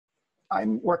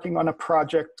I'm working on a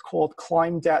project called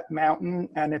Climb DAT Mountain,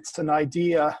 and it's an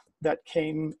idea that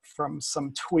came from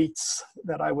some tweets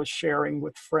that I was sharing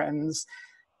with friends.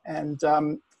 And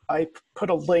I put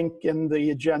a link in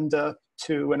the agenda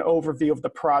to an overview of the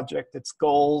project, its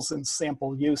goals and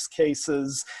sample use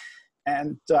cases,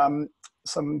 and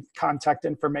some contact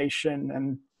information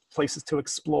and places to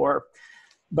explore.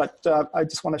 But I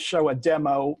just want to show a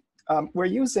demo. We're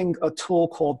using a tool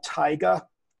called Taiga,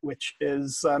 which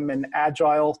is an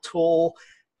agile tool.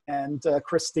 And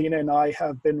Christina and I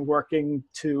have been working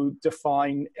to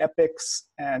define epics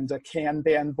and a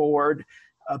Kanban board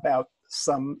about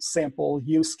some sample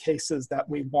use cases that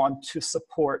we want to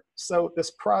support. So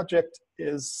this project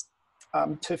is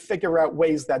to figure out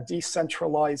ways that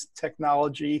decentralized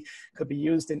technology could be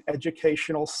used in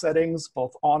educational settings,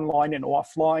 both online and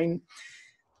offline.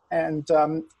 And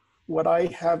what I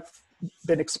have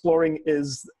been exploring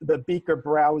is the Beaker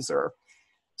browser.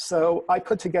 So I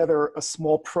put together a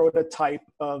small prototype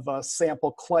of a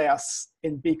sample class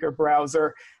in Beaker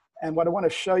browser. And what I want to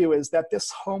show you is that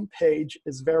this homepage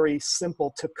is very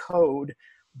simple to code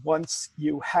once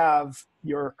you have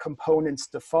your components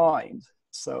defined.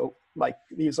 So like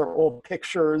these are all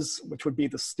pictures, which would be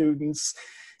the students.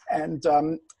 And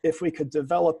if we could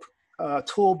develop a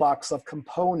toolbox of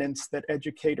components that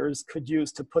educators could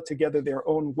use to put together their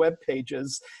own web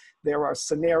pages, there are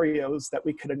scenarios that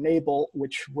we could enable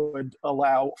which would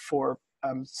allow for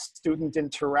student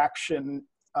interaction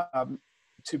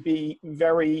to be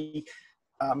very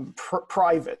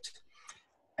private.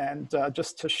 And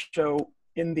just to show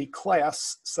in the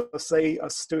class, so say a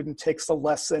student takes a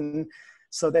lesson,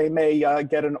 so they may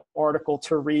get an article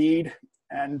to read,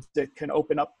 and it can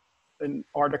open up an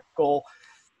article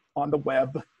on the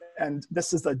web. And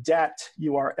this is a DAT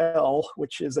URL,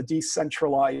 which is a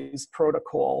decentralized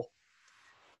protocol.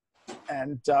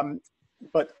 And,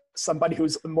 but somebody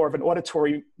who's more of an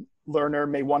auditory learner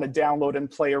may want to download and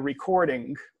play a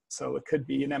recording. So it could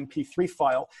be an MP3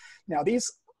 file. Now these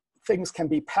things can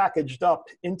be packaged up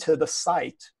into the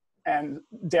site and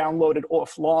downloaded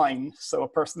offline. So a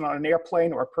person on an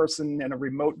airplane or a person in a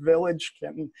remote village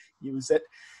can use it.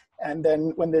 And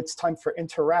then when it's time for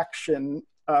interaction,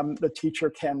 the teacher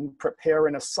can prepare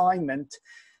an assignment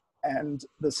and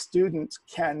the student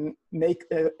can make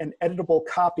an editable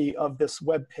copy of this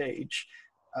web page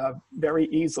very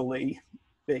easily.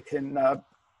 They can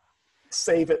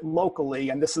save it locally,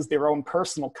 and this is their own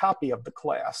personal copy of the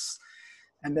class.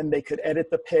 And then they could edit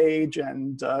the page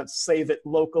and save it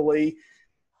locally.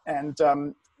 And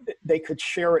they could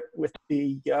share it with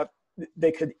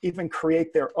they could even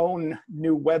create their own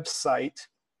new website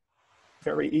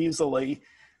very easily.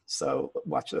 So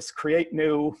watch this, create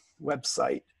new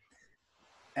website.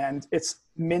 And it's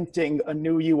minting a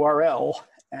new URL.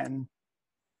 And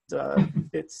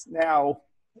it's now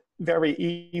very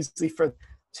easy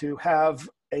to have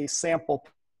a sample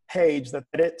page that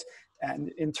edit and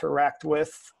interact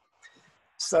with.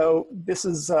 So this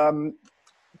is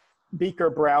Beaker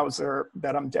browser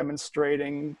that I'm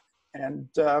demonstrating. And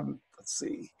let's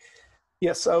see.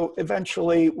 Yeah, so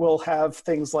eventually we'll have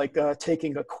things like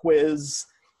taking a quiz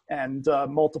and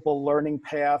multiple learning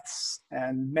paths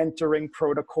and mentoring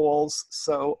protocols.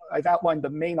 So I've outlined the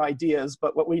main ideas,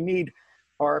 but what we need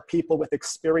are people with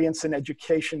experience in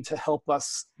education to help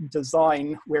us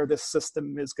design where this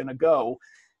system is going to go.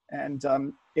 And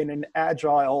in an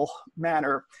agile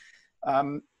manner,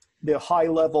 the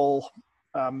high-level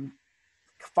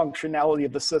functionality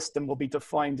of the system will be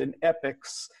defined in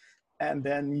epics, and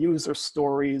then user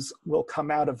stories will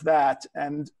come out of that,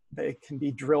 and they can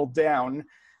be drilled down.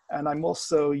 And I'm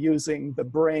also using the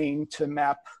brain to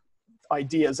map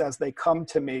ideas as they come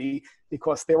to me,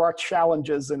 because there are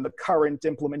challenges in the current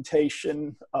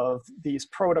implementation of these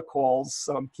protocols.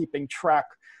 So I'm keeping track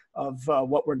of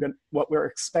what we're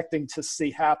expecting to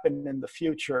see happen in the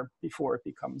future before it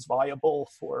becomes viable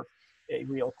for a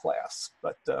real class.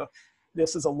 But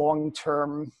this is a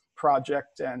long-term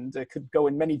project, and it could go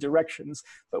in many directions,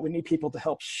 but we need people to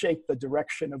help shape the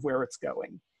direction of where it's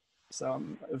going. So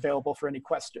I'm available for any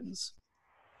questions.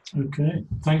 Okay,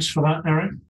 thanks for that, Eric.